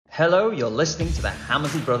Hello, you're listening to the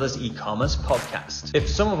Hammersley Brothers e-commerce podcast. If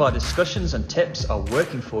some of our discussions and tips are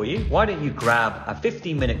working for you, why don't you grab a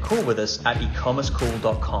 15-minute call with us at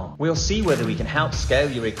ecommercecall.com. We'll see whether we can help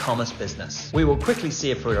scale your e-commerce business. We will quickly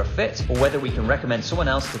see if we're a fit or whether we can recommend someone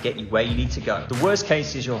else to get you where you need to go. The worst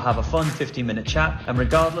case is you'll have a fun 15-minute chat, and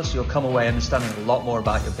regardless, you'll come away understanding a lot more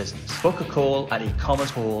about your business. Book a call at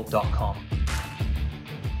ecommercecall.com.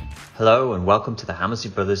 Hello and welcome to the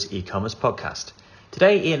Hammersley Brothers e-commerce podcast.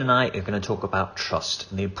 Today, Ian and I are going to talk about trust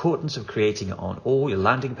and the importance of creating it on all your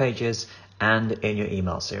landing pages and in your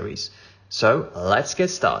email series. So let's get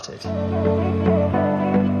started.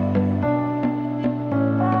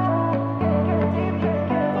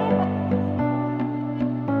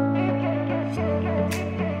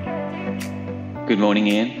 Good morning,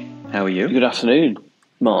 Ian. How are you? Good afternoon,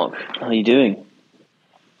 Mark. How are you doing?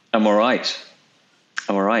 I'm all right.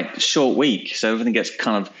 Short week, so everything gets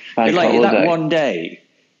kind of like that one day.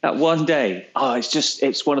 Oh,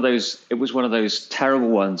 it's one of those. It was one of those terrible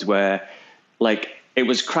ones where, like, it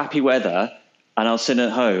was crappy weather, and I was sitting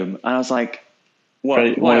at home, and I was like,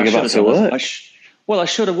 "What? Want to go back to work?" I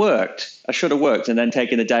should have worked, and then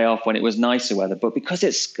taken the day off when it was nicer weather. But because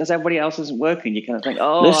everybody else isn't working, you kind of think,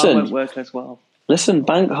 "Oh, I won't work as well." Listen,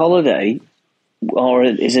 bank holiday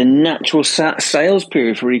is a natural sales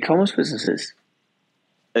period for e-commerce businesses.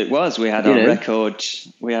 It was. We had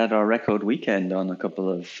our record weekend on a couple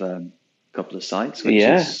of sites. Which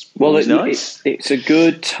is nice. It's a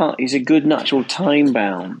good natural time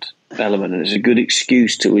bound element, and it's a good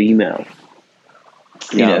excuse to email,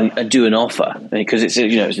 and do an offer because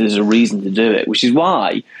there's a reason to do it, which is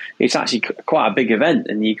why it's actually quite a big event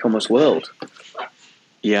in the e-commerce world.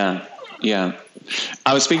 Yeah.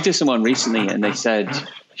 I was speaking to someone recently, and they said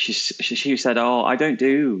she said, "Oh, I don't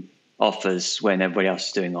do offers when everybody else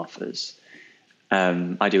is doing offers.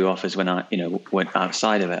 I do offers when went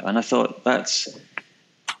outside of it." And I thought that's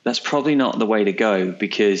probably not the way to go,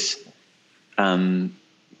 because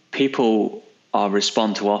people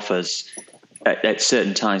respond to offers at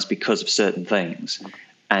certain times because of certain things.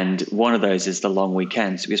 And one of those is the long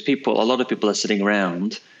weekends, because a lot of people are sitting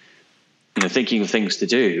around, thinking of things to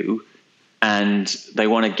do, and they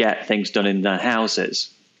want to get things done in their houses.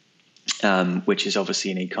 Which is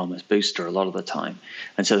obviously an e-commerce booster a lot of the time,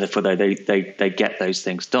 and so therefore they get those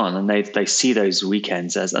things done, and they see those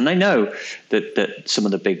weekends and they know that some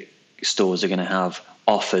of the big stores are going to have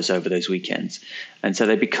offers over those weekends, and so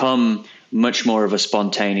they become much more of a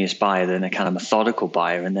spontaneous buyer than a kind of methodical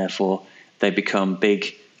buyer, and therefore they become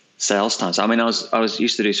big sales times. I mean, I was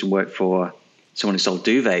used to do some work for someone who sold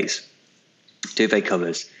duvet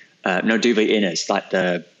covers, duvet inners, like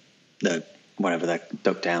the whatever they're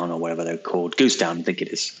duck down or whatever they're called, goose down, I think it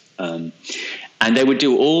is. And they would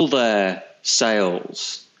do all their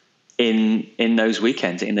sales in those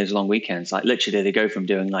weekends, in those long weekends. Like literally they go from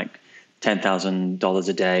doing like $10,000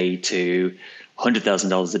 a day to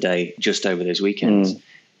 $100,000 a day just over those weekends.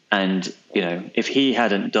 And, if he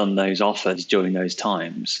hadn't done those offers during those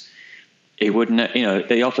times, it wouldn't,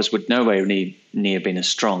 the offers would nowhere near been as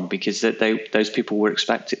strong, because those people were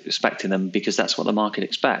expecting them, because that's what the market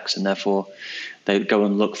expects, and therefore they go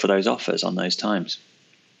and look for those offers on those times.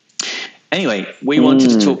 Anyway, we wanted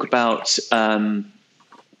to talk about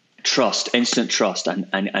trust, instant trust,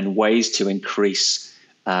 and ways to increase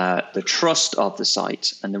the trust of the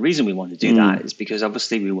site. And the reason we want to do that is because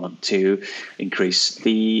obviously we want to increase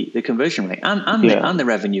the conversion rate and the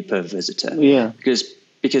revenue per visitor. Yeah.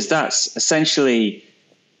 Because that's essentially,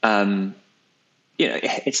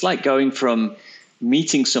 it's like going from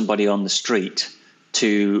meeting somebody on the street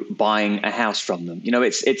to buying a house from them.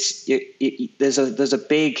 There's a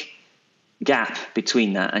big gap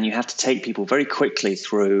between that, and you have to take people very quickly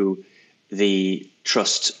through the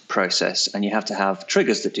trust process, and you have to have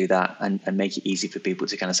triggers that do that and make it easy for people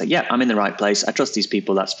to kind of say, yeah, I'm in the right place. I trust these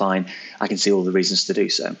people. That's fine. I can see all the reasons to do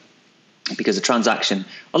so. Because a transaction,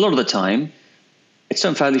 a lot of the time, it's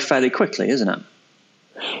done fairly quickly, isn't it?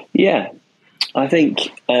 Yeah, I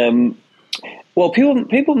think.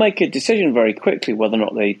 People make a decision very quickly whether or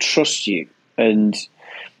not they trust you, and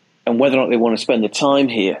whether or not they want to spend the time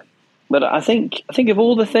here. But I think of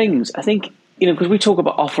all the things, because we talk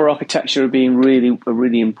about offer architecture being a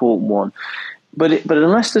really important one, but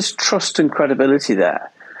unless there's trust and credibility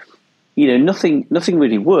there, nothing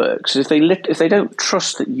really works. If they don't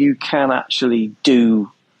trust that you can actually do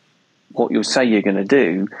what you say you're going to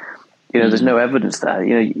do, there's no evidence there.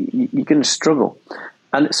 You're going to struggle,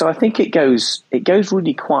 and so I think it goes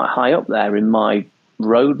really quite high up there in my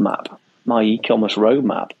roadmap, my e-commerce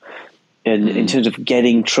roadmap, in terms of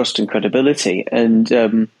getting trust and credibility. And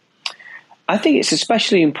I think it's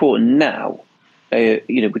especially important now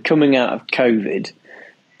we're coming out of COVID,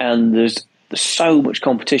 and there's so much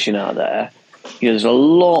competition out there. There's a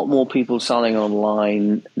lot more people selling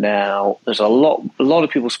online now. There's a lot of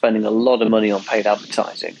people spending a lot of money on paid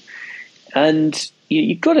advertising, and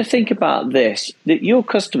you've got to think about this: that your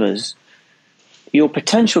customers, your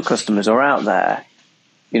potential customers, are out there,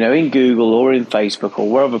 in Google or in Facebook or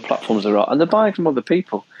wherever platforms there are, and they're buying from other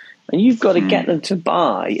people. And you've got to get them to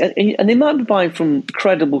buy, and they might be buying from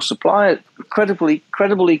credible suppliers,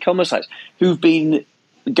 credible e-commerce sites who've been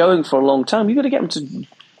going for a long time. You've got to get them to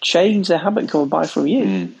change their habit and come and buy from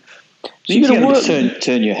you. So you've got to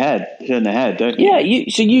turn their head, don't you? Yeah,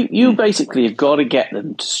 you basically have got to get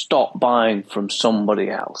them to stop buying from somebody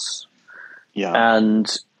else. Yeah. And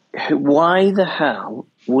why the hell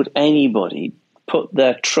would anybody put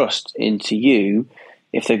their trust into you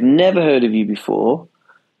if they've never heard of you before?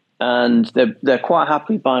 And they're quite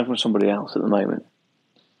happily buying from somebody else at the moment.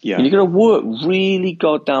 Yeah. And you've got to work really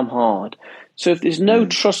goddamn hard. So if there's no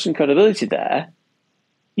trust and credibility there,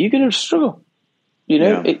 you're going to struggle.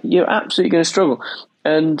 You're absolutely going to struggle.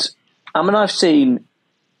 And I mean, I've seen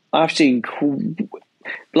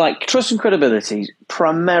like trust and credibility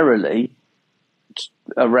primarily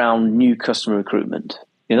around new customer recruitment.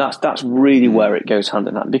 That's really where it goes hand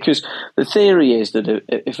in hand, because the theory is that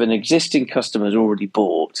if an existing customer has already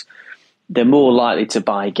bought, they're more likely to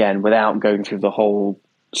buy again without going through the whole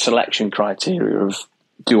selection criteria of,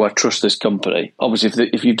 do I trust this company? Obviously,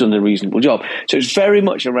 if you've done a reasonable job. So it's very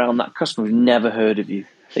much around that customer who's never heard of you.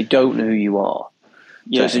 They don't know who you are.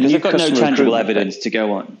 Yeah, so they've got no tangible evidence to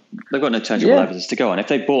go on. They've got no tangible evidence to go on. If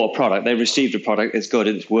they bought a product, they received a product, it's good,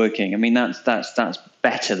 it's working. I mean, that's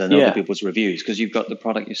better than other people's reviews because you've got the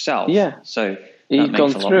product yourself. Yeah. So you've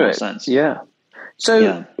gone through it. Sense. Yeah.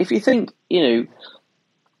 So if you think,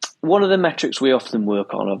 one of the metrics we often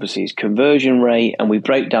work on, obviously, is conversion rate, and we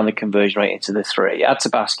break down the conversion rate into the three: add to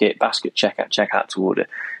basket, basket checkout, checkout to order.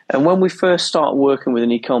 And when we first start working with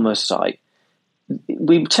an e-commerce site,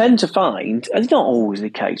 we tend to find, and it's not always the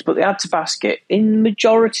case, but the add to basket, in the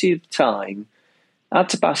majority of the time, add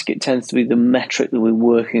to basket tends to be the metric that we're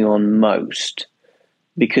working on most,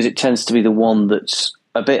 because it tends to be the one that's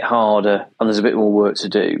a bit harder and there's a bit more work to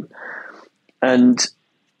do. And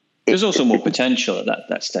there's also more potential at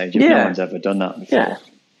that stage if no one's ever done that before.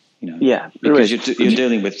 Because you're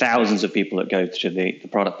dealing with thousands of people that go to the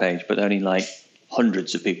product page, but only like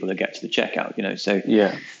hundreds of people that get to the checkout. So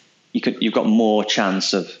you've got more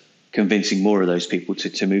chance of convincing more of those people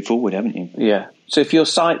to move forward, haven't you? Yeah. So if your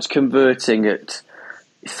site's converting at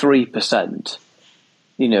 3%,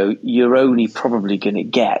 you're only probably going to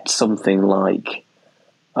get something like,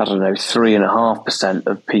 3.5%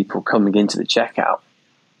 of people coming into the checkout.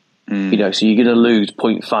 So you're going to lose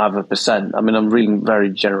 0.5%. I mean, I'm reading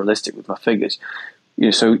very generalistic with my figures.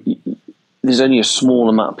 So there's only a small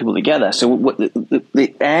amount of people that get there. So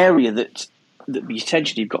the area that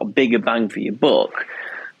potentially you've got a bigger bang for your buck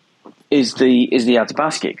is the add to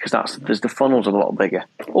basket, because the funnel's a lot bigger.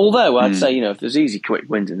 Although I'd say, if there's easy, quick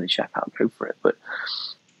wins in the checkout, go for it. But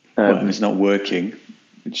if it's not working,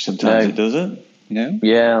 which sometimes it doesn't,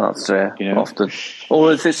 Yeah, that's often.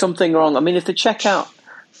 Or if there's something wrong. I mean, if the checkout,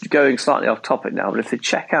 going slightly off topic now, but if the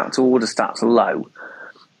checkout to order stats are low,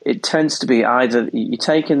 it tends to be either you're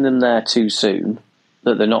taking them there too soon,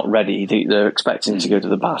 that they're not ready, they're expecting to go to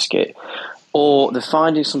the basket, or they're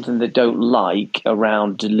finding something they don't like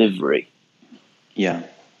around delivery. Yeah.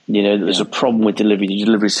 There's a problem with delivery. The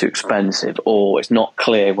delivery's too expensive, or it's not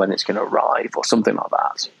clear when it's going to arrive, or something like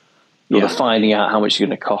that. Or they're finding out how much it's going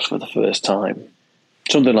to cost for the first time.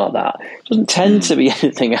 Something like that. It doesn't tend to be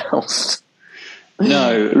anything else.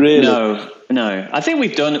 No, really. No. I think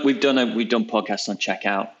we've done podcasts on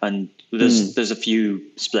checkout, and there's a few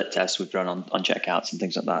split tests we've run on checkouts and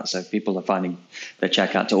things like that. So people are finding their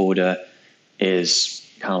checkout to order is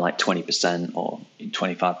kind of like 20% or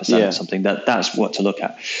 25% or something. That's what to look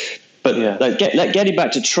at. But getting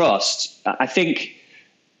back to trust, I think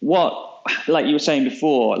like you were saying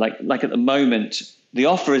before, like at the moment, the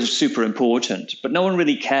offer is super important, but no one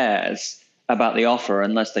really cares about the offer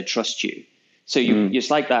unless they trust you. So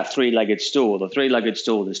it's like that three-legged stool. The three-legged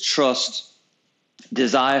stool is trust,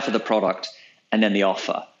 desire for the product, and then the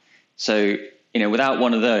offer. So, without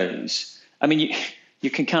one of those, I mean, you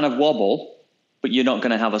can kind of wobble, but you're not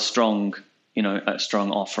going to have a strong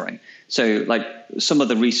offering. So like some of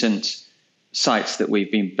the recent sites that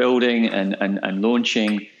we've been building and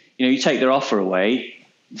launching, you take their offer away,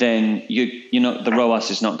 then the ROAS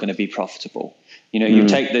is not going to be profitable. You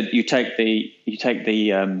take the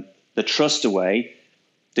trust away,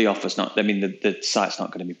 the offer's not. I mean, the site's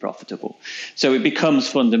not going to be profitable. So it becomes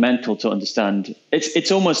fundamental to understand.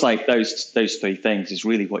 It's almost like those three things is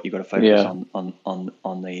really what you've got to focus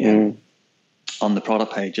on the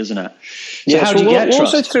product page, isn't it? So how do you get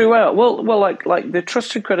trust? Also throughout, like the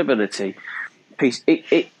trust and credibility piece,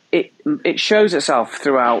 it shows itself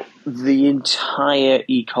throughout the entire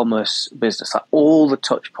e-commerce business, like all the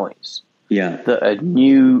touch points that a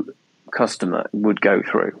new customer would go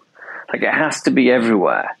through. Like it has to be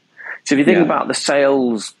everywhere. So if you think about the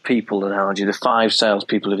sales people analogy, the 5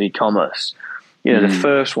 salespeople of e-commerce, the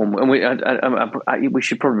first one, and we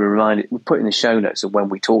should probably remind it, we put in the show notes of when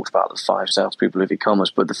we talked about the 5 salespeople of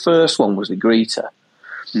e-commerce, but the first one was the greeter.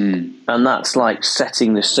 And that's like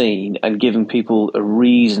setting the scene and giving people a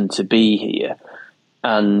reason to be here.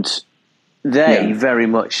 And they very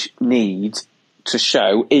much need to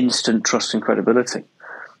show instant trust and credibility.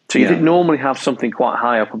 So you normally have something quite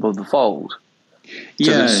high up above the fold.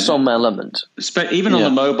 So there's some element. Even on the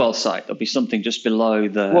mobile site, there'll be something just below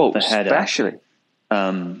the header. Especially.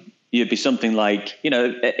 You'd be something like,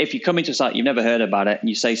 if you come into a site, you've never heard about it, and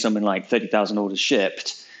you say something like 30,000 orders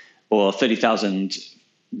shipped or 30,000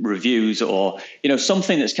 reviews or,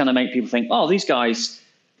 something that's kind of make people think, oh, these guys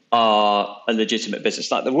are a legitimate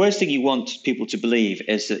business. Like the worst thing you want people to believe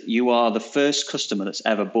is that you are the first customer that's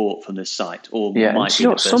ever bought from this site or might be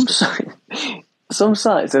the first. Some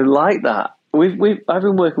sites are like that. I've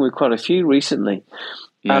been working with quite a few recently,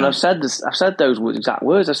 and I've said those exact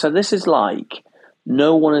words. I've said this is like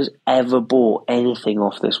no one has ever bought anything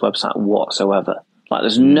off this website whatsoever. Like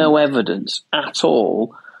there's no evidence at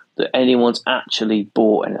all that anyone's actually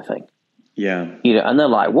bought anything. Yeah, and they're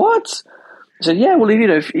like, what? I said, yeah, well,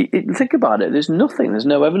 if you think about it, there's nothing. There's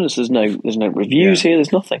no evidence. There's no reviews here.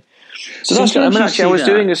 There's nothing. So that's. I was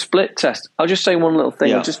doing a split test. I'll just say one little thing.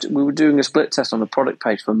 Yeah. We were doing a split test on the product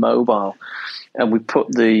page for mobile, and we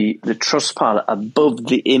put the Trustpilot above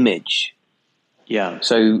the image. Yeah.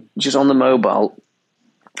 So just on the mobile,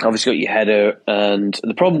 obviously got your header, and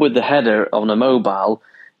the problem with the header on a mobile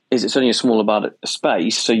is it's only a small amount of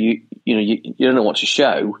space, so you don't know what to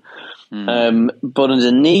show. But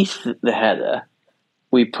underneath the header,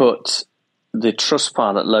 we put the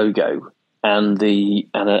Trustpilot logo and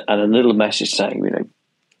a little message saying,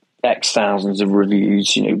 X thousands of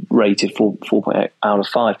reviews, rated 4.8 out of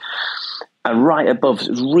 5. And right above,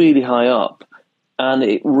 it's really high up. And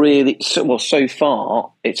it really, so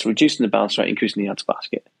far, it's reducing the bounce rate, increasing the ads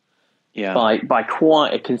basket by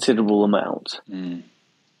quite a considerable amount.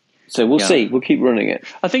 So we'll see. We'll keep running it.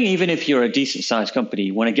 I think even if you're a decent sized company,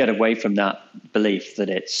 you want to get away from that belief that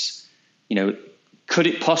it's, could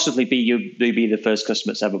it possibly be you be the first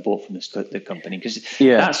customer that's ever bought from the company? Because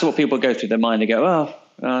that's what people go through their mind. They go, I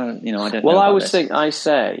don't know. Well, I always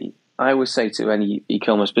say to any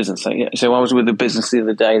e-commerce business, so I was with a business the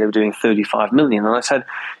other day, they were doing 35 million. And I said,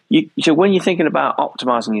 so when you're thinking about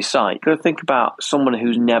optimizing your site, you've got to think about someone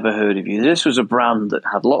who's never heard of you. This was a brand that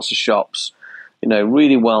had lots of shops,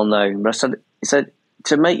 really well known. But I said,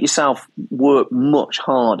 to make yourself work much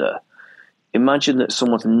harder, imagine that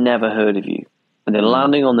someone's never heard of you and they're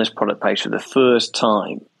landing on this product page for the first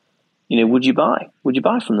time. Would you buy? Would you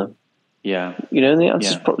buy from them? Yeah. And the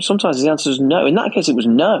answer sometimes the answer is no. In that case, it was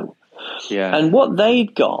no. Yeah. And what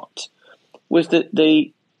they'd got was that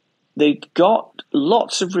they got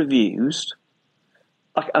lots of reviews,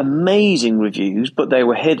 like amazing reviews, but they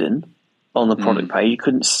were hidden on the product page. You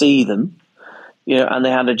couldn't see them. And they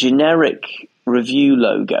had a generic review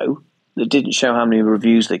logo that didn't show how many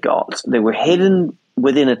reviews they got. They were hidden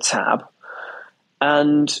within a tab.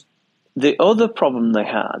 And the other problem they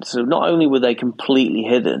had, so not only were they completely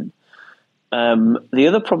hidden, the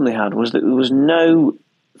other problem they had was that there was no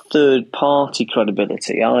third-party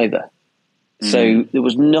credibility either. So there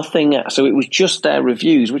was nothing. So it was just their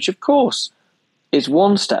reviews, which of course is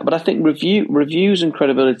one step. But I think reviews and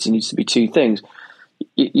credibility needs to be two things.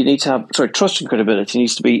 You need to have, trust and credibility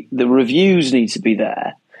needs to be, the reviews need to be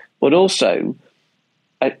there, but also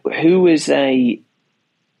who is a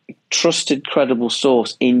trusted, credible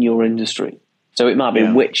source in your industry. So it might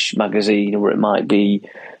be Which magazine, or it might be,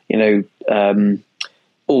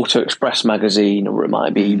 Auto Express magazine, or it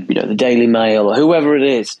might be, the Daily Mail, or whoever it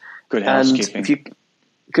is. Good housekeeping.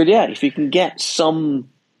 And if you can get some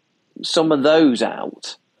of those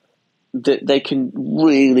out, that they can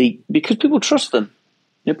really, because people trust them.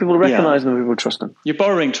 People recognize them, people trust them. You're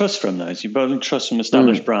borrowing trust from those. You're borrowing trust from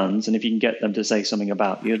established brands, and if you can get them to say something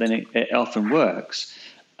about you, then it often works.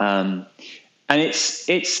 And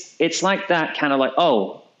it's like that kind of like,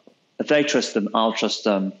 if they trust them, I'll trust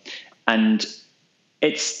them. And I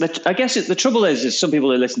guess the trouble is some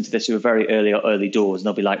people who listen to this who are very early doors, and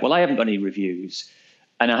they'll be like, well, I haven't got any reviews.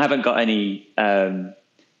 and I haven't got any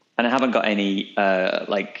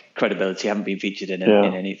like credibility. I haven't been featured in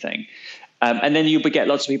anything. And then you get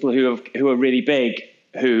lots of people who are really big,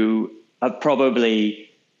 who are probably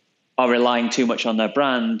are relying too much on their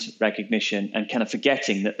brand recognition and kind of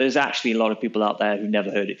forgetting that there's actually a lot of people out there who never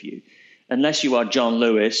heard of you. Unless you are John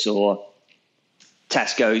Lewis or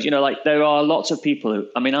Tesco's, like there are lots of people who,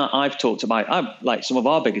 I've talked about, like some of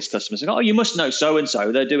our biggest customers, oh, you must know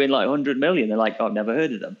so-and-so. They're doing like 100 million. They're like, oh, I've never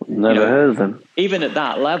heard of them. Never heard of them. Even at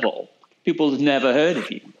that level, people have never heard of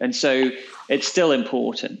you. And so it's still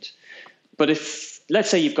important. But let's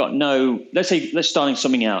say you've got let's starting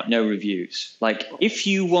something out, no reviews. Like if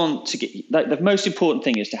you want to get, like the most important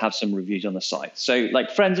thing is to have some reviews on the site. So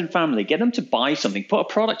like friends and family, get them to buy something, put a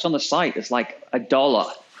product on the site that's like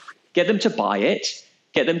 $1. Get them to buy it,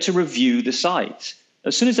 get them to review the site.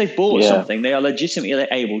 As soon as they've bought something, they are legitimately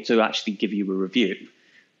able to actually give you a review.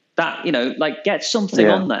 That, like get something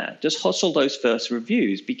on there. Just hustle those first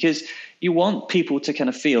reviews because you want people to kind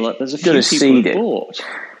of feel that there's a few people who bought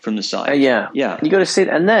from the site. Yeah. You got to see it,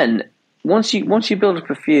 and then once you build up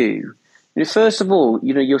a few, first of all,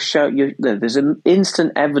 you'll show there's an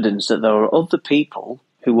instant evidence that there are other people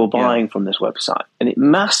who were buying from this website, and it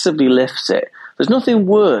massively lifts it. There's nothing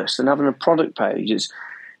worse than having a product page. It's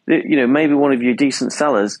maybe one of your decent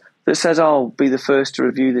sellers that says, "I'll be the first to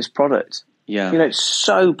review this product." Yeah, it's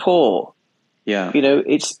so poor. Yeah,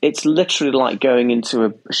 it's literally like going into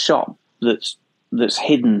a shop that's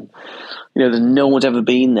hidden. That no one's ever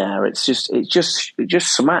been there. It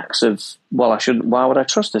just smacks of, well, I shouldn't. Why would I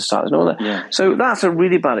trust this site? No, So that's a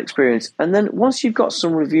really bad experience. And then once you've got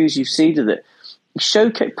some reviews you've seeded it,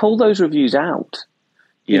 pull those reviews out.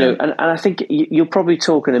 And I think you'll probably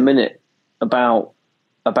talk in a minute about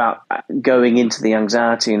going into the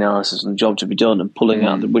anxiety analysis and the job to be done and pulling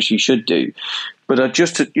out which you should do. But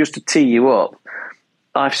just to tee you up,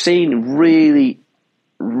 I've seen really,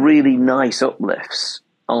 really nice uplifts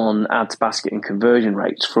on add to basket and conversion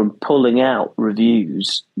rates from pulling out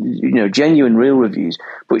reviews, genuine, real reviews,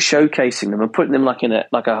 but showcasing them and putting them like in a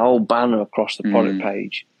whole banner across the product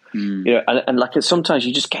page. And like sometimes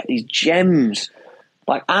you just get these gems,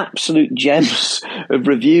 like absolute gems of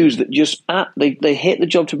reviews that just they hit the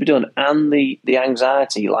job to be done and the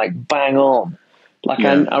anxiety like bang on.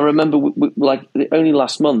 I remember only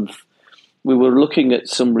last month we were looking at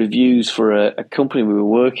some reviews for a company we were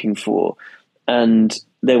working for, and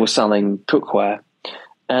they were selling cookware,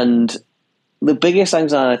 and the biggest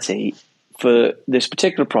anxiety for this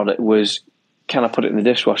particular product was, can I put it in the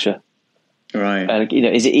dishwasher? Right. And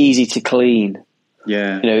is it easy to clean?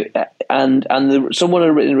 Yeah. Someone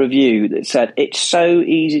had written a review that said it's so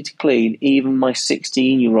easy to clean, even my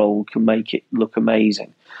 16-year-old can make it look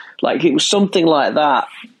amazing. Like it was something like that,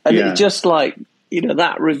 and it just like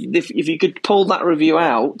that. If you could pull that review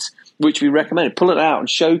out, which we recommend, pull it out and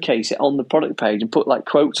showcase it on the product page and put like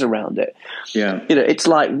quotes around it. Yeah. It's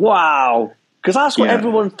like wow, because that's what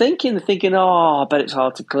everyone's thinking. They're thinking, oh, I bet it's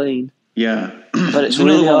hard to clean. Yeah, but it's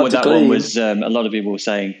really hard to clean. One was a lot of people were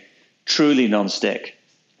saying truly non-stick.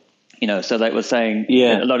 So they were saying,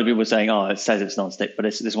 a lot of people were saying, oh, it says it's non-stick, but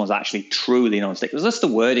this one's actually truly non-stick. Because that's the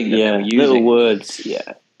wording that they were using. Little words,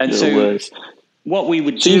 And little words. What we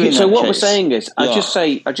would do. So what we're saying is, I just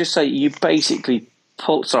say you basically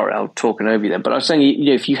pull. Sorry, I'm talking over you then, but I was saying,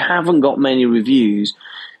 if you haven't got many reviews,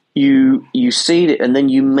 you seed it and then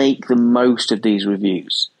you make the most of these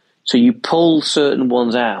reviews. So you pull certain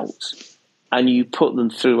ones out and you put them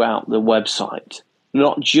throughout the website.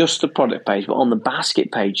 Not just the product page, but on the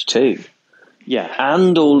basket page too. Yeah.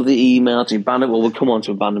 And all of the emails, we'll come on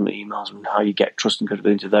to abandonment emails and how you get trust and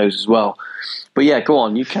credibility into those as well. But yeah, go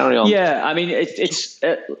on, you carry on. Yeah, it's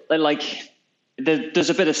like there's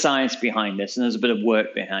a bit of science behind this and there's a bit of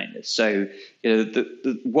work behind this. So,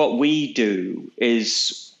 what we do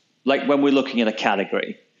is, like when we're looking at a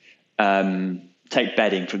category, take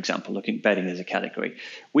bedding, for example, looking at bedding as a category,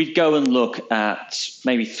 we'd go and look at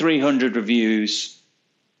maybe 300 reviews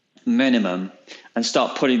minimum and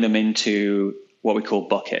start putting them into what we call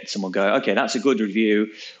buckets. And we'll go, okay, that's a good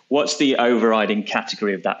review. What's the overriding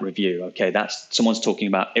category of that review? Okay, that's someone's talking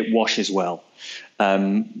about it washes well,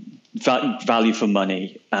 value for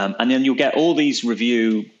money. And then you'll get all these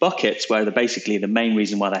review buckets where basically the main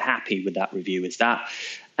reason why they're happy with that review is that.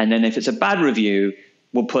 And then if it's a bad review,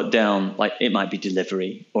 we'll put down, like, it might be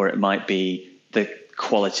delivery or it might be the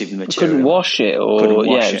quality of the material. Couldn't wash it, or it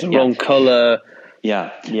was the wrong colour.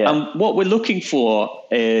 Yeah. And what we're looking for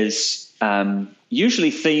is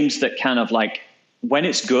usually themes that kind of like when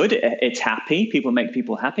it's good, it's happy. People make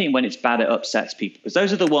people happy. And when it's bad, it upsets people. Because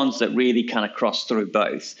those are the ones that really kind of cross through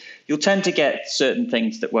both. You'll tend to get certain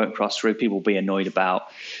things that won't cross through. People will be annoyed about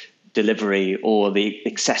delivery or the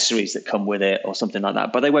accessories that come with it or something like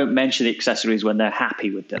that. But they won't mention the accessories when they're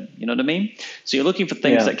happy with them. You know what I mean? So you're looking for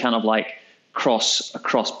things that kind of like cross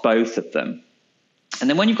across both of them. And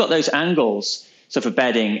then when you've got those angles, so for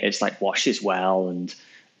bedding, it's like washes well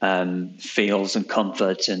and feels and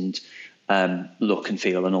comfort and look and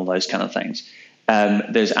feel and all those kind of things.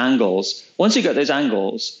 Those angles. Once you've got those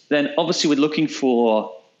angles, then obviously we're looking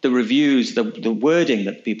for the reviews, the wording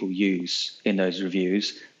that people use in those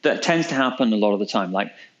reviews. That tends to happen a lot of the time.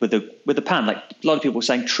 Like with the pan, like a lot of people were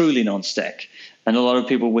saying truly non-stick, and a lot of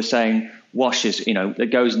people were saying washes. You know, that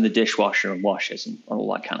goes in the dishwasher and washes and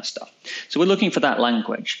all that kind of stuff. So we're looking for that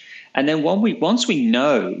language, and then once we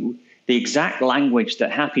know the exact language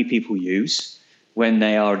that happy people use when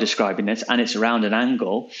they are describing this, and it's around an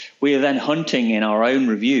angle, we are then hunting in our own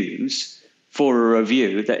reviews for a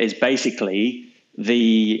review that is basically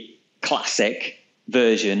the classic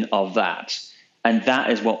version of that. And that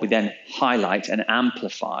is what we then highlight and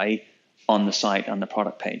amplify on the site and the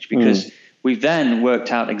product page, because we've then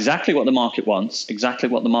worked out exactly what the market wants, exactly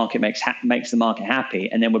what the market makes the market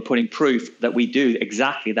happy, and then we're putting proof that we do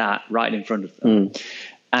exactly that right in front of them.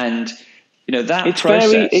 And you know that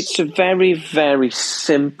it's a very, very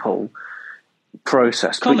simple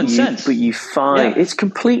process. Common sense. But you find it's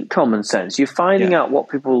complete common sense. You're finding out what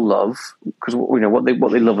people love, because you know what they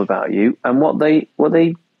love about you, and what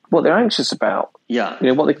they're anxious about. Yeah. You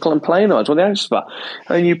know, what they complain about, what they're anxious about.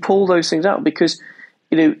 And you pull those things out because,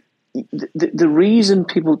 you know, the reason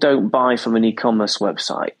people don't buy from an e-commerce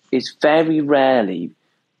website is very rarely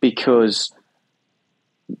because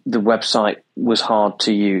the website was hard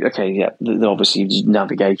to use. Okay, yeah, obviously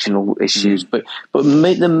navigational issues, but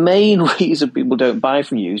the main reason people don't buy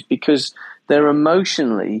from you is because they're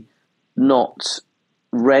emotionally not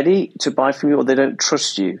ready to buy from you, or they don't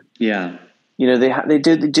trust you. Yeah. You know,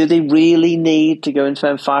 do they really need to go and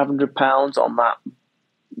spend £500 on that,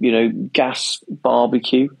 you know, gas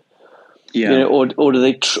barbecue? Yeah. You know, or do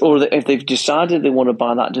they, if they've decided they want to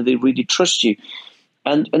buy that, do they really trust you?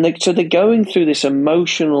 So they're going through this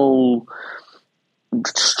emotional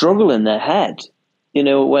struggle in their head. You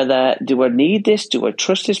know, whether do I need this? Do I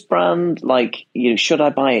trust this brand? Like, you know, should I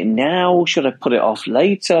buy it now? Should I put it off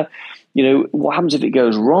later? You know, what happens if it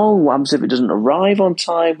goes wrong? What happens if it doesn't arrive on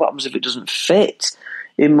time? What happens if it doesn't fit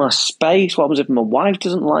in my space? What happens if my wife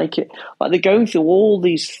doesn't like it? Like, they're going through all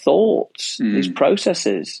these thoughts, these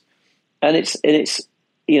processes, and it's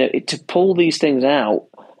you know, to pull these things out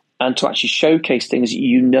and to actually showcase things that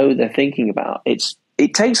you know they're thinking about.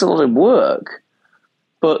 It takes a lot of work,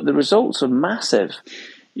 but the results are massive.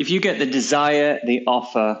 If you get the desire, the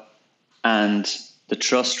offer, and the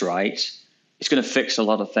trust right, it's going to fix a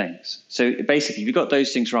lot of things. So basically, if you've got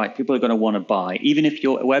those things right, people are going to want to buy. Even if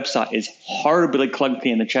your website is horribly clunky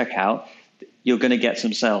in the checkout, you're going to get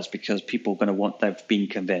some sales because people are going to want, they've been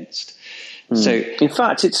convinced. So, in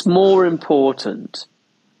fact, it's more important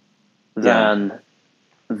than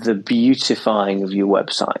the beautifying of your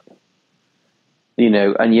website. You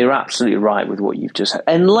know, and you're absolutely right with what you've just said.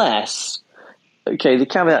 Unless, okay, the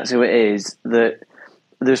caveat to it is that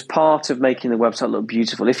there's part of making the website look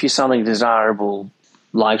beautiful. If you're selling desirable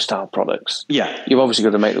lifestyle products, you've obviously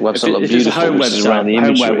got to make the website look beautiful. It's a home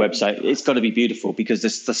website, it's got to be beautiful because the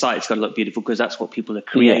site's got to look beautiful because that's what people are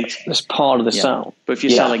creating. Yeah, that's part of the sell. But if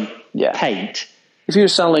you're selling paint, if you're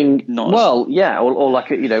selling, or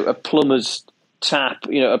like a plumber's tap,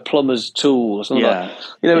 you know, a plumber's tool or something like that.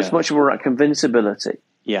 You know, it's much more about convincibility.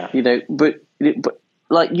 Yeah. You know, but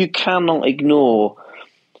like you cannot ignore,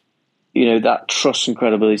 you know, that trust and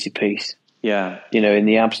credibility piece. Yeah. You know, in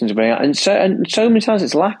the absence of and so many times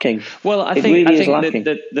it's lacking. Well, I think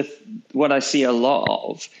what I see a lot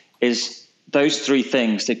of is those three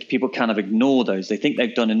things that people kind of ignore those. They think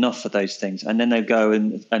they've done enough for those things, and then they go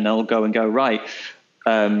and they'll go and go, right,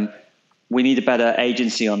 we need a better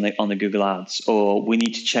agency on the Google Ads, or we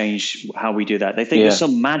need to change how we do that. They think there's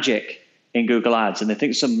some magic in Google Ads, and they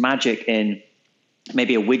think there's some magic in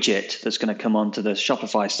maybe a widget that's going to come onto the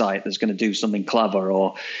Shopify site that's going to do something clever,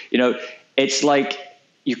 or, you know, it's like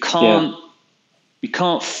you can't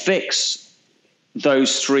fix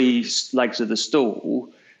those three legs of the stool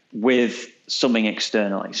with something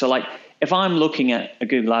externally. So like if I'm looking at a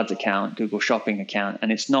Google Ads account, Google Shopping account,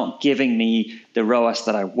 and it's not giving me the ROAS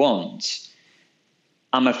that I want,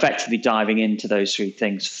 I'm effectively diving into those three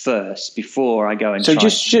things first before I go and try.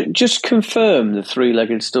 So just confirm the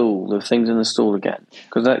three-legged stool, the things in the stool again,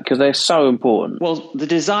 because they're so important. Well, the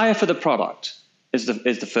desire for the product, is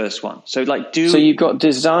the first one. So like, So you've got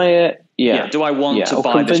desire. Yeah. Do I want to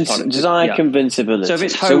buy this product? Desire, convincibility. So if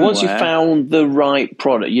it's homeware, so once you found the right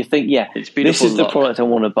product, you think, it's this is the product I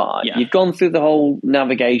want to buy. Yeah. You've gone through the whole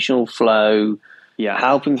navigational flow,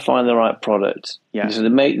 helping find the right product. Yeah. So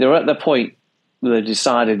they're at the point where they've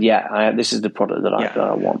decided, this is the product that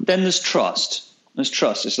I want. Then there's trust.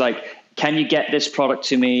 It's like, can you get this product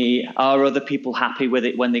to me? Are other people happy with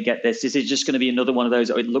it when they get this? Is it just going to be another one of those,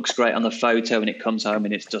 it looks great on the photo and it comes home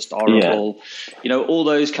and it's just horrible? All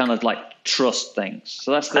those kind of like trust things.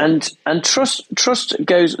 So that's and trust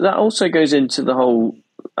also goes into the whole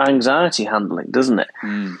anxiety handling, doesn't it?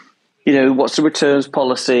 What's the returns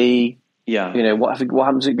policy? What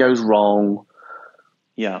happens if it goes wrong?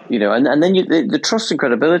 And then the trust and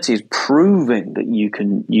credibility is proving that you're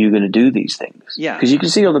going to do these things. Because you can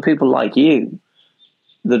see other people like you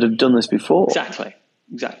that have done this before.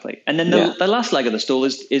 Exactly. And then the last leg of the stool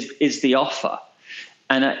is the offer.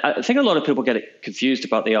 And I think a lot of people get it confused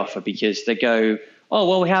about the offer because they go, oh,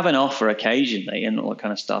 well, we have an offer occasionally and all that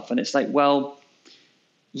kind of stuff. And it's like, well,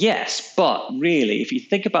 yes, but really, if you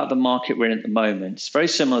think about the market we're in at the moment, it's very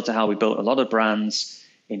similar to how we built a lot of brands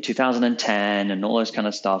in 2010 and all this kind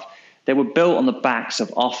of stuff. They were built on the backs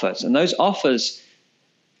of offers. And those offers,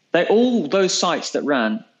 those sites that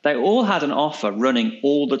ran, they all had an offer running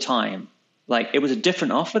all the time. Like it was a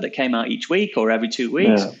different offer that came out each week or every 2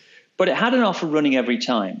 weeks, but it had an offer running every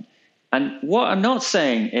time. And what I'm not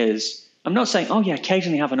saying, oh yeah,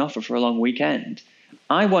 occasionally have an offer for a long weekend.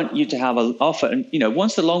 I want you to have an offer. And,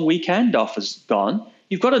 once the long weekend offer's gone,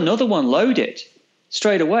 you've got another one loaded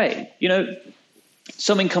straight away.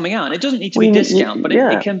 Something coming out. And it doesn't need to be discount, but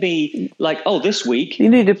it can be like, oh, this week. You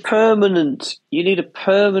need a permanent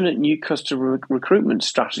new customer recruitment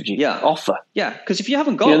strategy offer. Yeah, because if you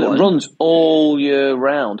haven't got one. That runs all year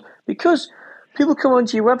round. Because people come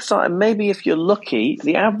onto your website and maybe if you're lucky,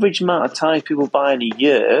 the average amount of time people buy in a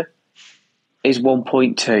year is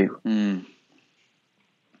 1.2.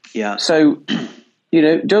 Yeah. So,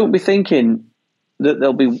 don't be thinking that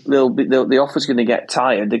the offer's going to get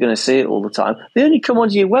tighter. They're going to see it all the time. They only come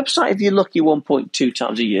onto your website if you're lucky 1.2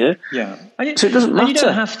 times a year. Yeah. So it doesn't matter. You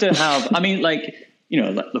don't have to have. I mean, like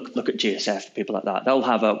look at GSF, people like that. They'll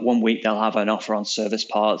have 1 week they'll have an offer on service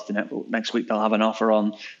parts. The next week they'll have an offer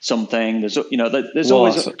on something. There's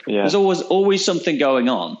always something going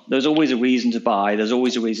on. There's always a reason to buy. There's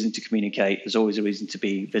always a reason to communicate. There's always a reason to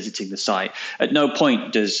be visiting the site. At no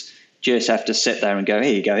point does GSF just sit there and go,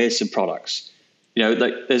 here you go, here's some products.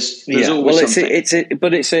 There's always something.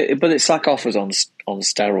 But it's like offers on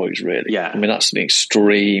steroids, really. Yeah, I mean that's an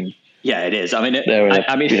extreme. Yeah, it is. I mean,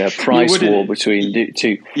 price war between the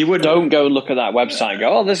two. Don't go and look at that website and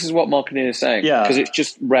go, oh, this is what marketing is saying. Yeah, because it's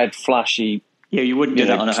just red, flashy. Yeah, you wouldn't do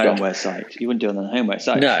that on a homeware site. You wouldn't do it on a homeware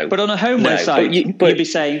site. No, but on a homeware site, you'd be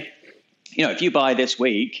saying, if you buy this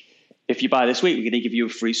week, we're going to give you a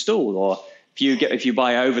free stool, or if you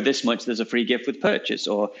buy over this much, there's a free gift with purchase,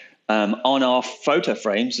 or on our photo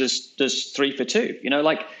frames, there's 3 for 2.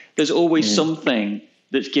 There's always something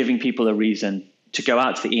that's giving people a reason to go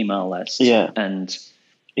out to the email list and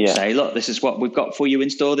say, look, this is what we've got for you in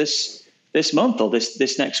store this month or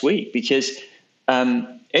this next week. Because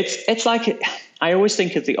it's like I always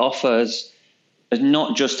think of the offers as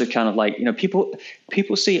not just a kind of like,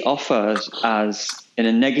 people see offers as in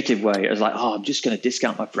a negative way, as like, oh, I'm just going to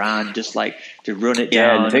discount my brand, just like to run it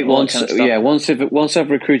down. I think once I've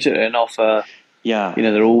recruited an offer,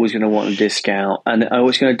 they're always going to want a discount, and I'm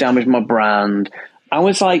always going to damage my brand. I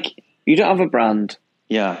was like, you don't have a brand.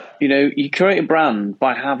 Yeah, you create a brand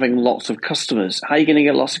by having lots of customers. How are you going to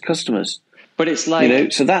get lots of customers? But it's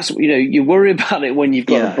like, so that's you worry about it when you've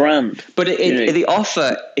got a brand. But the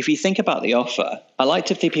offer, if you think about the offer, I like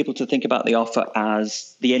to think people to think about the offer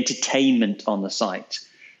as the entertainment on the site,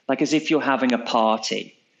 like as if you're having a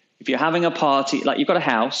party. If you're having a party, like you've got a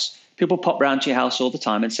house, people pop round to your house all the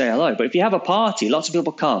time and say hello. But if you have a party, lots of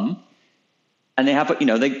people come, and they have,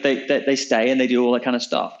 they stay and they do all that kind of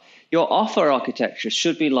stuff. Your offer architecture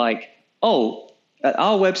should be like, oh, at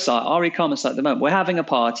our website, our e-commerce site at the moment, we're having a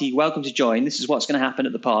party. Welcome to join. This is what's going to happen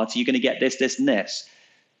at the party. You're going to get this, this, and this.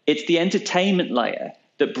 It's the entertainment layer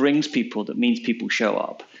that brings people, that means people show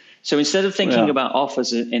up. So instead of thinking about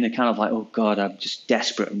offers in a kind of like, oh God, I'm just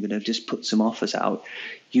desperate, I'm going to just put some offers out,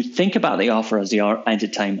 you think about the offer as the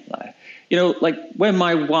entertainment layer. Like when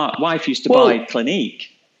my wife used to buy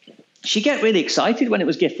Clinique, she'd get really excited when it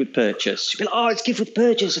was gift with purchase. She'd be like, oh, it's gift with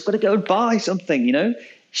purchase. I've got to go and buy something,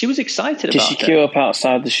 She was excited about it. Did she queue up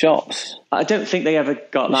outside the shops? I don't think they ever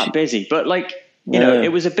got that busy, but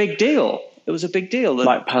it was a big deal. it was a big deal.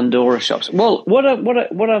 Like Pandora shops. Well, I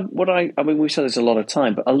mean, we've said this a lot of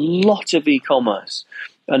time, but a lot of e-commerce,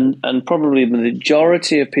 and probably the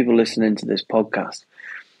majority of people listening to this podcast,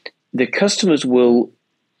 the customers will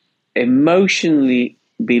emotionally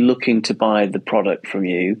be looking to buy the product from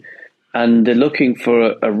you, and they're looking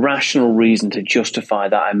for a rational reason to justify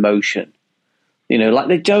that emotion. Like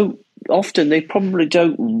they probably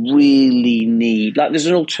don't really need, like there's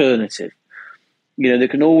an alternative. They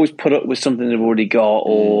can always put up with something they've already got,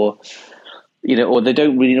 or they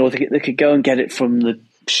don't really know. They could go and get it from the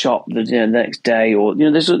shop the next day, or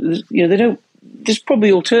there's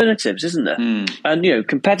probably alternatives, isn't there? And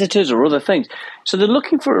competitors or other things. So they're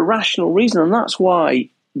looking for a rational reason, and that's why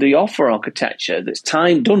the offer architecture that's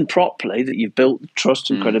done properly, that you've built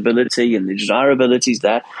trust and credibility and the desirability is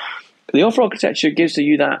there. The offer architecture gives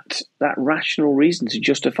you that rational reason to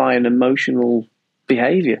justify an emotional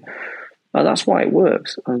behavior. And that's why it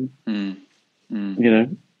works.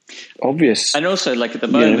 Obvious. And also, like at the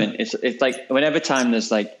moment, it's like whenever time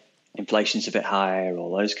there's like inflation's a bit higher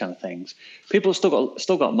or those kind of things, people have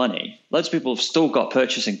still got money. Loads of people have still got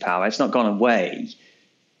purchasing power. It's not gone away.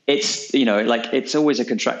 It's like it's always a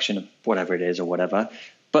contraction of whatever it is or whatever.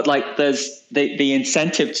 But like there's the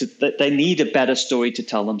incentive they need a better story to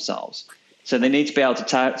tell themselves. So they need to be able to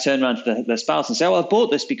turn around to their spouse and say, "Oh, I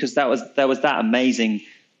bought this because there was that amazing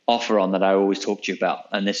offer on that I always talked to you about,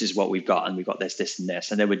 and this is what we've got, and we've got this, and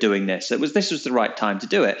this, and they were doing this. This was the right time to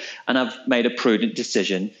do it, and I've made a prudent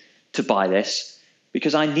decision to buy this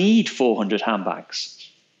because I need 400 handbags."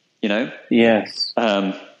 Yes.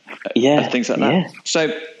 And things like that. Yeah.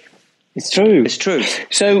 So it's true. It's true.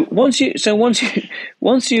 So once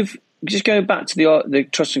you've just going back to the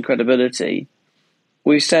trust and credibility,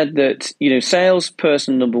 we said that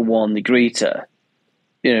salesperson number one, the greeter,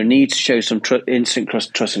 needs to show some instant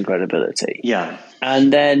trust and credibility. Yeah.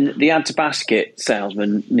 And then the add to basket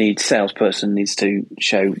salesperson needs to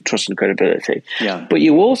show trust and credibility. Yeah. But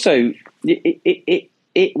you also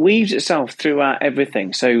it weaves itself throughout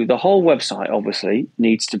everything. So the whole website obviously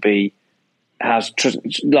needs to has trust,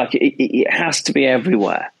 like it has to be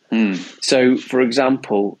everywhere. So for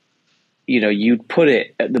example, you'd put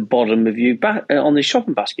it at the bottom of on the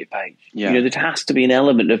shopping basket page. Yeah. There has to be an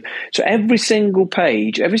element of, so every single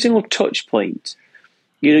page, every single touch point,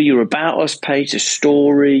 your about us page, the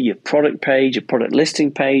story, your product page, your product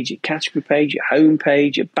listing page, your category page, your home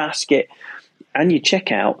page, your basket, and your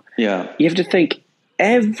checkout. Yeah. You have to think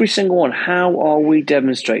every single one, how are we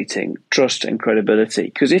demonstrating trust and credibility?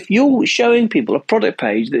 Because if you're showing people a product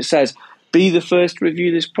page that says, be the first to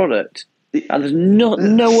review this product, and there's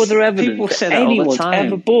no other evidence that anyone's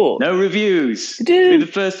ever bought. No reviews. Dude, be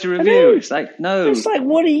the first to review. It's like, no. It's like,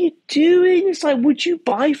 what are you doing? It's like, would you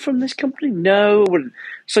buy from this company? No.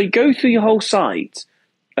 So you go through your whole site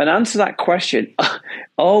and answer that question.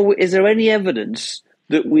 Is there any evidence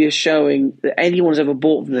that we are showing that anyone's ever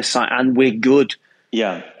bought from this site and we're good?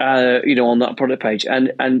 Yeah. On that product page,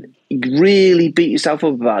 and really beat yourself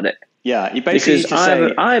up about it. Yeah, you basically need to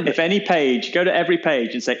say, if any page, go to every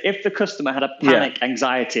page and say, if the customer had a panic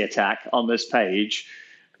anxiety attack on this page,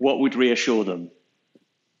 what would reassure them?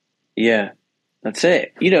 Yeah, that's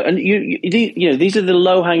it. And these are the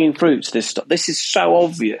low-hanging fruits. This is so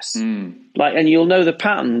obvious. Like, and you'll know the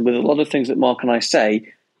pattern with a lot of things that Mark and I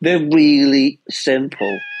say. They're really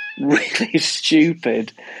simple, really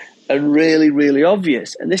stupid, and really, really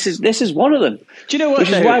obvious. And this is one of them. Do you know what? Which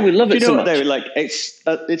is why we love it so much. Like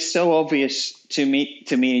it's so obvious to me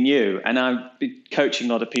and you. And I've been coaching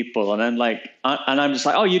a lot of people, and I'm just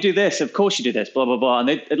like, oh, you do this, of course you do this, blah blah blah. And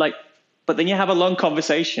they're like, but then you have a long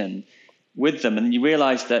conversation with them, and you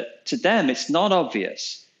realize that to them it's not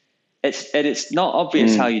obvious. It's not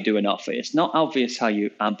obvious how you do an offer. It's not obvious how you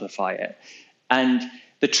amplify it. And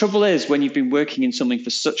the trouble is, when you've been working in something for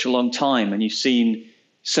such a long time and you've seen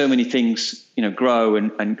so many things, grow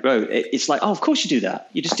and grow, it's like, oh, of course you do that.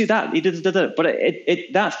 You just do that. But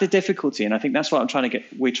that's the difficulty. And I think that's what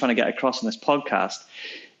we're trying to get across in this podcast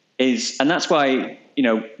and that's why,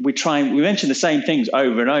 we mention the same things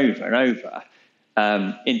over and over and over,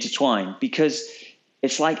 intertwined, because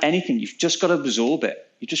it's like anything. You've just got to absorb it.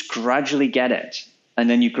 You just gradually get it. And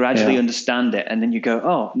then you gradually understand it. And then you go,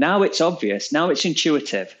 oh, now it's obvious. Now it's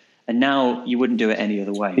intuitive. And now you wouldn't do it any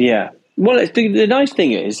other way. Yeah. Well, the nice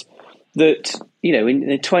thing is that, in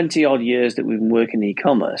the 20 odd years that we've been working in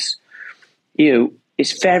e-commerce,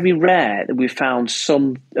 it's very rare that we've found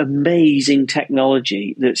some amazing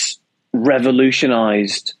technology that's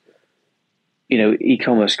revolutionized,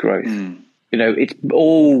 e-commerce growth. It's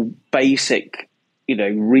all basic,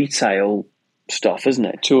 retail stuff, isn't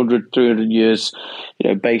it? 200, 300 years,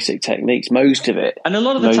 basic techniques, most of it. And a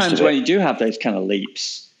lot of the times when you do have those kind of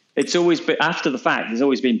leaps, it's always been after the fact. There's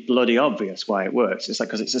always been bloody obvious why it works. It's like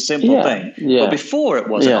because it's a simple thing. Yeah. But before it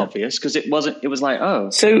wasn't obvious because it wasn't. It was like,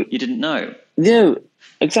 so you didn't know. No,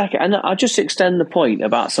 exactly. And I just extend the point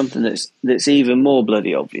about something that's even more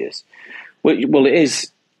bloody obvious. Well, it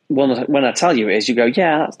is. When I tell you it is, you go,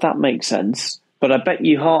 yeah, that makes sense. But I bet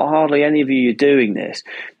you hardly any of you are doing this.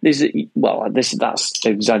 That's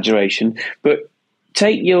exaggeration. But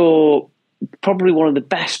take probably one of the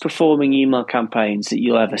best performing email campaigns that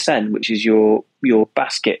you'll ever send, which is your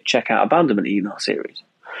basket checkout abandonment email series.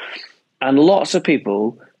 And lots of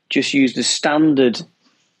people just use the standard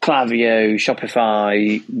Klaviyo,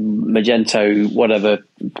 Shopify, Magento, whatever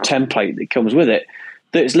template that comes with it.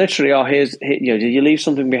 That's literally, did you leave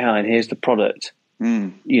something behind? Here's the product.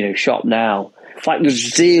 Shop now. It's like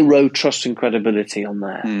there's zero trust and credibility on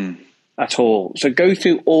there. At all. So go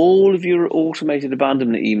through all of your automated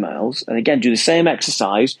abandonment emails and again do the same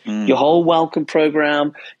exercise, your whole welcome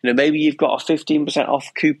program, maybe you've got a 15%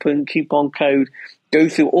 off coupon code. Go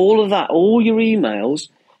through all of that, all your emails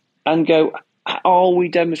and go, are we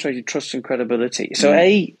demonstrating trust and credibility? So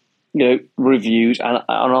reviews and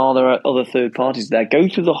are there other third parties there? Go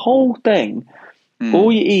through the whole thing,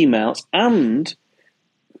 all your emails and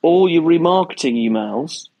all your remarketing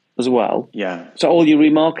emails as well. Yeah. So all your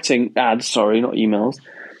remarketing ads, not emails.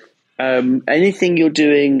 Anything you're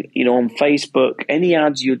doing, on Facebook, any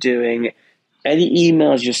ads you're doing, any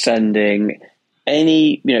emails you're sending,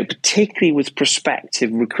 any, particularly with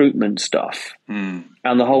prospective recruitment stuff, and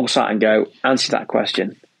the whole site, and go answer that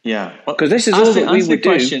question. Yeah. Because this is all that we would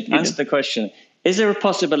do. Answer the question. Is there a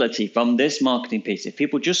possibility from this marketing piece, if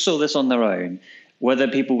people just saw this on their own, whether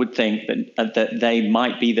people would think that they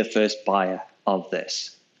might be the first buyer of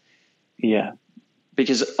this? Yeah,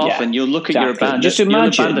 because often you'll look at your abandoned, just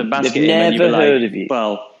imagine basket they've never heard of you.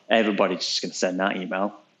 Well, everybody's just going to send that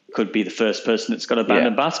email. Could be the first person that's got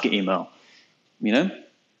abandoned basket email.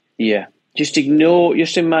 Yeah. Just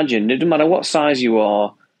imagine. It doesn't matter what size you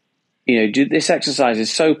are. This exercise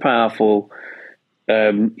is so powerful.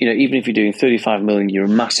 Even if you're doing 35 million, you're a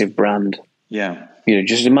massive brand. Yeah.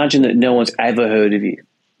 Just imagine that no one's ever heard of you.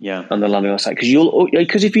 Yeah. On the landing site,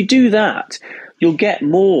 because if you do that, you'll get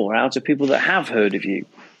more out of people that have heard of you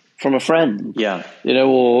from a friend. Yeah.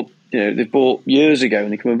 Or they've bought years ago and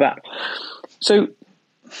they're coming back. So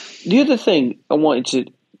the other thing I wanted to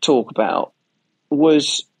talk about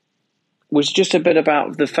was just a bit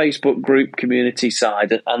about the Facebook group community side,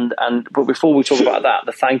 but before we talk about that,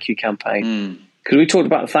 the thank you campaign, because we talked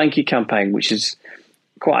about the thank you campaign, which is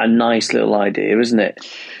quite a nice little idea, isn't it?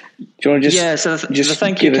 Do you want to so the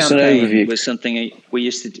thank you campaign was something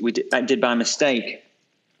we did by mistake.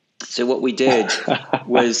 So what we did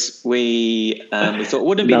was we thought,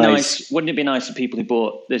 wouldn't it be nice for people who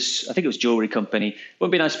bought this? I think it was jewelry company.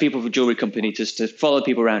 Wouldn't it be nice for people for jewelry company just to follow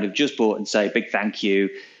people around who've just bought and say big thank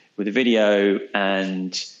you with a video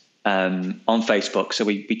and on Facebook. So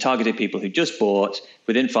we targeted people who just bought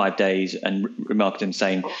within 5 days and remarked them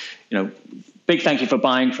saying, big thank you for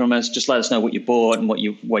buying from us. Just let us know what you bought and what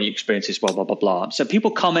your experience is, blah, blah, blah, blah. So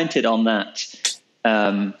people commented on that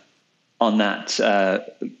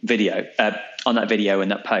video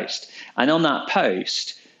and that post. And on that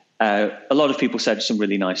post, a lot of people said some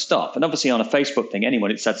really nice stuff. And obviously on a Facebook thing,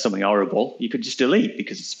 anyone who said something horrible, you could just delete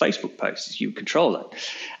because it's a Facebook post. You control it.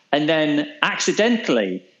 And then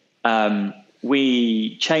accidentally,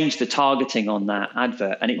 we changed the targeting on that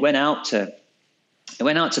advert, and it went out to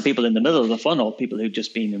people in the middle of the funnel, people who'd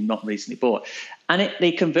just been and not recently bought. And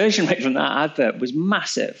the conversion rate from that advert was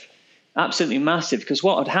massive, absolutely massive, because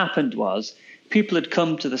what had happened was people had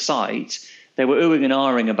come to the site, they were oohing and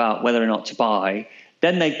ahhing about whether or not to buy.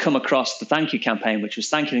 Then they'd come across the thank you campaign, which was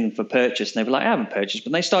thanking them for purchase. And they were like, I haven't purchased.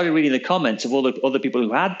 But they started reading the comments of all the other people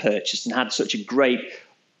who had purchased and had such a great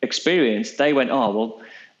experience. They went, oh, well,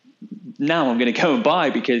 now I'm going to go and buy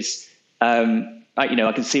because, I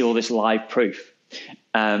can see all this live proof.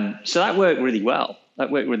 So that worked really well.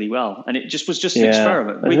 And it was just an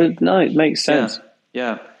experiment. No, it makes sense.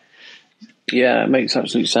 Yeah, it makes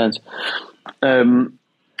absolute sense.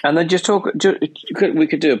 And then we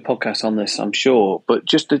could do a podcast on this, I'm sure, but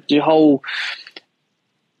just the whole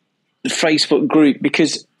Facebook group,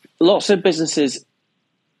 because lots of businesses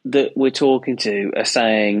that we're talking to are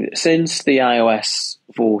saying since the iOS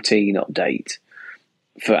 14 update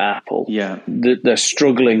for Apple, they're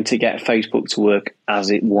struggling to get Facebook to work as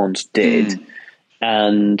it once did.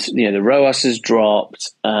 And, the ROAS has dropped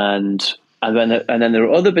and then there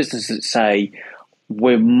are other businesses that say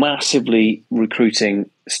we're massively recruiting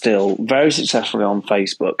still very successfully on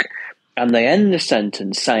Facebook, and they end the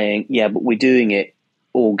sentence saying, yeah, but we're doing it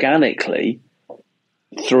organically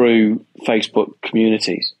through Facebook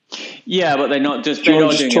communities. Yeah, but they're not just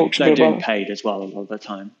they're doing paid as well a lot of the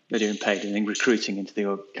time. They're doing paid and then recruiting into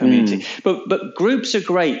the community. But groups are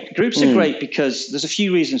great. Groups are great because there's a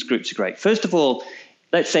few reasons groups are great. First of all,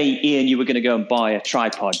 let's say, Ian, you were going to go and buy a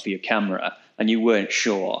tripod for your camera and you weren't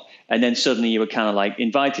sure. And then suddenly you were kind of like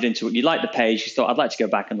invited into it. You liked the page. You thought, I'd like to go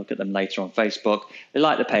back and look at them later on Facebook. They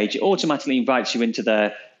like the page. It automatically invites you into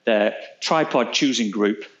the tripod choosing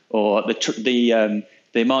group or the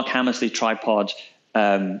Mark Hammersley tripod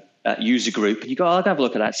user group. And you go, I'll have a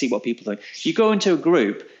look at that, see what people think. You go into a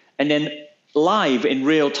group and then live in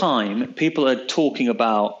real time, people are talking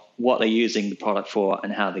about what they're using the product for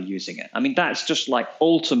and how they're using it. I mean, that's just like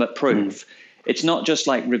ultimate proof. It's not just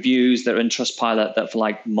like reviews that are in Trustpilot that for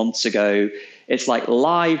like months ago. It's like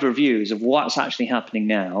live reviews of what's actually happening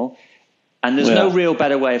now. And there's no real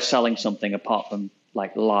better way of selling something apart from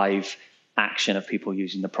like live action of people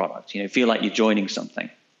using the product. You know, feel like you're joining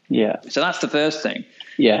something. Yeah. So that's the first thing.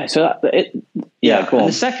 Yeah. So go on. And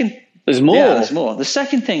the second, there's more. Yeah, there's more. The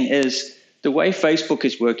second thing is the way Facebook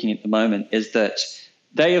is working at the moment is that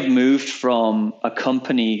they have moved from a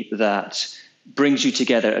company that brings you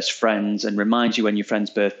together as friends and reminds you when your friend's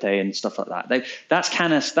birthday and stuff like that.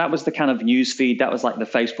 That was the kind of news feed. That was like the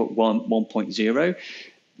Facebook 1.0.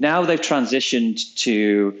 Now they've transitioned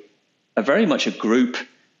to a very much a group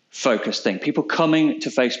focused thing. People coming to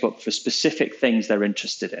Facebook for specific things they're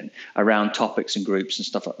interested in around topics and groups and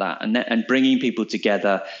stuff like that, and bringing people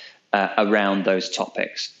together around those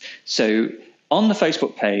topics. So on the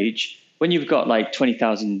Facebook page, when you've got like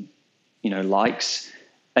 20,000, likes,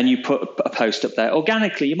 and you put a post up there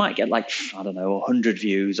organically, you might get like, I don't know, 100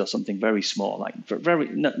 views or something very small, like very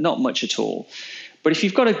not much at all. But if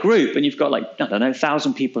you've got a group and you've got like, I don't know,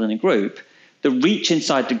 1,000 people in a group, the reach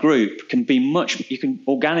inside the group can be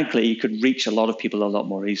you could reach a lot of people a lot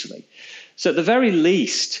more easily. So at the very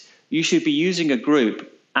least, you should be using a group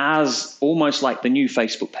as almost like the new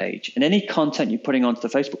Facebook page. And any content you're putting onto the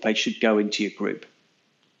Facebook page should go into your group.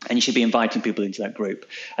 And you should be inviting people into that group.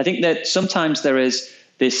 I think that sometimes there is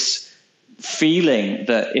this feeling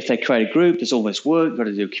that if they create a group, there's almost work, you've got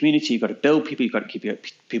to do a community, you've got to build people, you've got to keep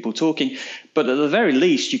people talking. But at the very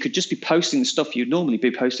least, you could just be posting the stuff you'd normally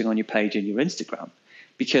be posting on your page and your Instagram,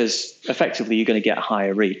 because effectively you're going to get a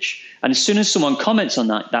higher reach. And as soon as someone comments on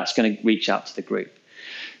that, that's going to reach out to the group.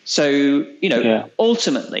 So,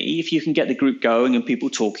 ultimately, if you can get the group going and people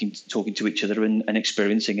talking to each other and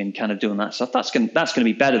experiencing and kind of doing that stuff, that's going to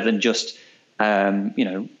be better than just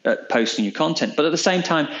posting your content. But at the same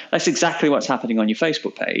time, that's exactly what's happening on your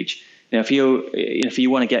Facebook page. If you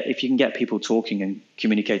can get people talking and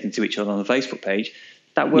communicating to each other on the Facebook page,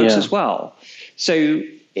 that works as well. So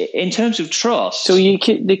in terms of trust, so the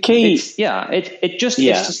key, it's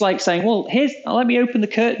just like saying, well, let me open the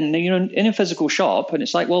curtain, in a physical shop, and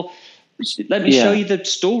it's like, well, let me show you the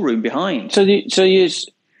storeroom behind. So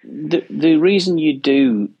the reason you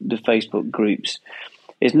do the Facebook groups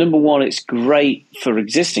is, number one, it's great for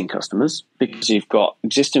existing customers, because you've got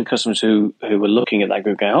existing customers who are looking at that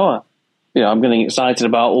group going, I'm getting excited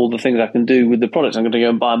about all the things I can do with the products. I'm going to go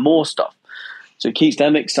and buy more stuff. So it keeps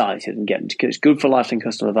them excited and it's good for lifetime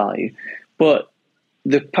customer value. But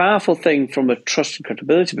the powerful thing from a trust and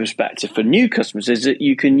credibility perspective for new customers is that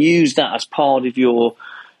you can use that as part of your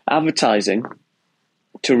advertising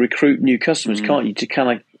to recruit new customers, can't you? To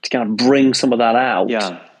kind of bring some of that out.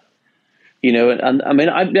 Yeah. And I mean,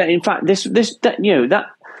 in fact, that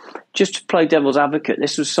just to play devil's advocate,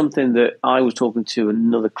 this was something that I was talking to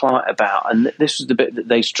another client about, and this was the bit that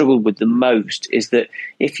they struggled with the most, is that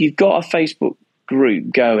if you've got a Facebook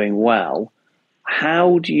group going well,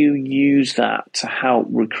 how do you use that to help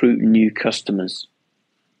recruit new customers?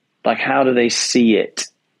 Like, how do they see it?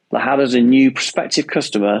 Like, how does a new prospective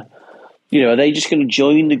customer, are they just going to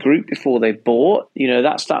join the group before they've bought?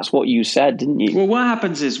 That's what you said, didn't you? Well, what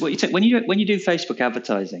happens is when you do Facebook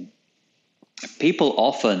advertising, people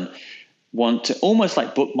often want to almost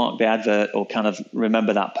like bookmark the advert or kind of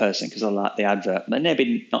remember that person because they like the advert. They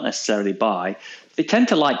maybe not necessarily buy. They tend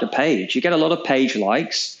to like the page. You get a lot of page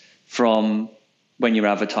likes from when you're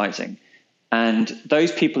advertising. And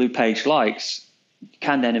those people who page likes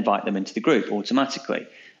can then invite them into the group automatically.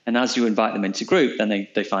 And as you invite them into group, then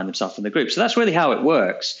they find themselves in the group. So that's really how it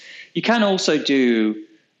works. You can also do,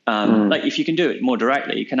 like if you can do it more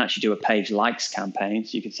directly, you can actually do a page likes campaign.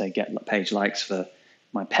 So you can say, get page likes for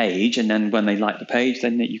my page. And then when they like the page,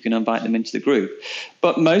 then you can invite them into the group.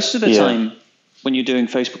 But most of the time when you're doing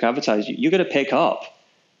Facebook advertising, you're going to pick up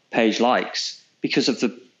page likes because of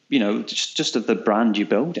the, just of the brand you're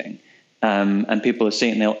building. and people are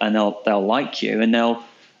seeing it, and they'll like you, and they'll,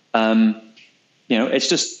 it's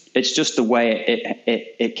just the way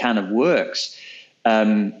it kind of works.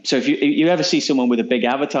 So if you ever see someone with a big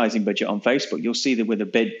advertising budget on Facebook, you'll see them with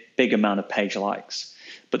a big amount of page likes,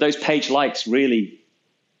 but those page likes really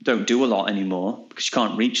don't do a lot anymore because you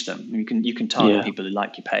can't reach them. You can target people who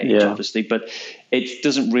like your page, obviously, but it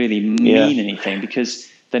doesn't really mean anything because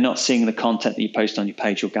they're not seeing the content that you post on your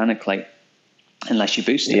page organically unless you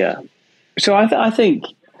boost it. Yeah. So I think,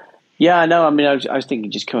 I know. I mean, I was thinking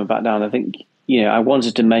just coming back down. I think, I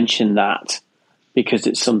wanted to mention that because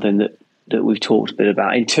it's something that we've talked a bit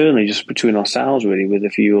about internally, just between ourselves, really, with a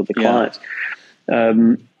few other clients.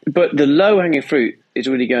 But the low hanging fruit is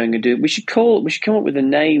really going to do. We should come up with a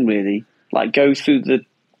name, really, like go through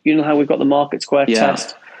how we've got the Market Square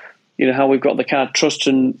test. How we've got the kind of trust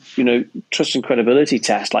and credibility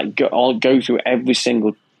test. Like I'll go through every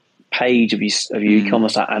single page of your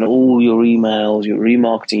e-commerce site and all your emails, your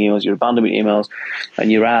remarketing emails, your abandonment emails,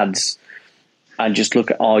 and your ads, and just look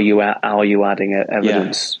at are you adding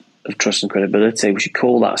evidence of trust and credibility. We should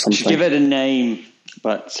call that something. We should give it a name,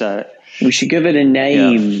 but we should give it a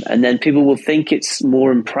name, and then people will think it's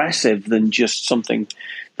more impressive than just something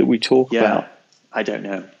that we talk about. I don't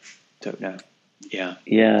know.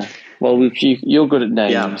 Yeah. Well, you're good at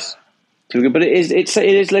names. But it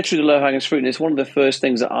is literally the low hanging fruit, and it's one of the first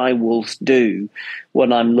things that I will do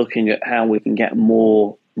when I'm looking at how we can get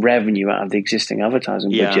more revenue out of the existing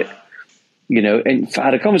advertising budget. And I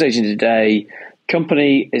had a conversation today.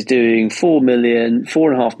 Company is doing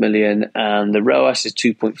 4.5 million, and the ROAS is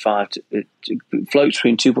 2.5. It floats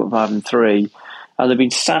between 2.5 and 3, and they've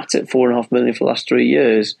been sat at 4.5 million for the last 3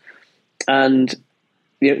 years, and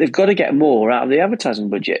they've got to get more out of the advertising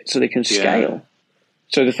budget so they can scale.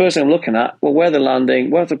 So the first thing I'm looking at, where they're landing,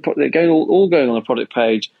 they're going all going on the product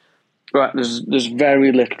page. Right, there's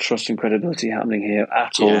very little trust and credibility happening here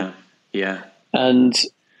at all. Yeah. And so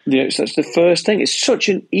that's the first thing. It's such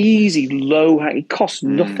an easy, low hang. It costs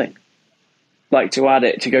nothing, like to add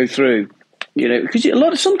it to go through. Because a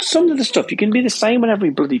lot of some of the stuff you can be the same on every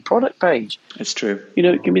bloody product page. It's true.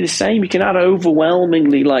 It can be the same. You can add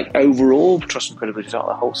overwhelmingly like overall trust and credibility throughout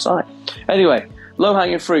the whole site. Anyway, low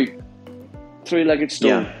hanging fruit. 3-legged stool.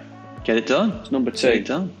 Yeah. Get it done. It's number 2.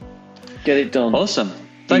 Get it done. Awesome.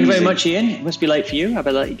 Thank you very much, Ian. It must be late for you. I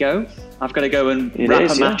better let you go. I've got to go and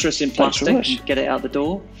wrap a mattress in plastic and get it out the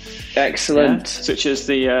door. Excellent. Such as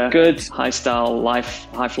the good high-style life,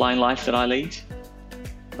 high-flying life that I lead.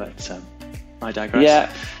 But I digress.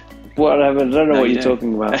 Yeah. Whatever. I don't know what you're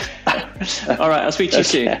talking about. All right. I'll speak to you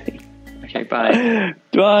soon. Okay. Bye.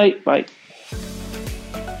 Bye.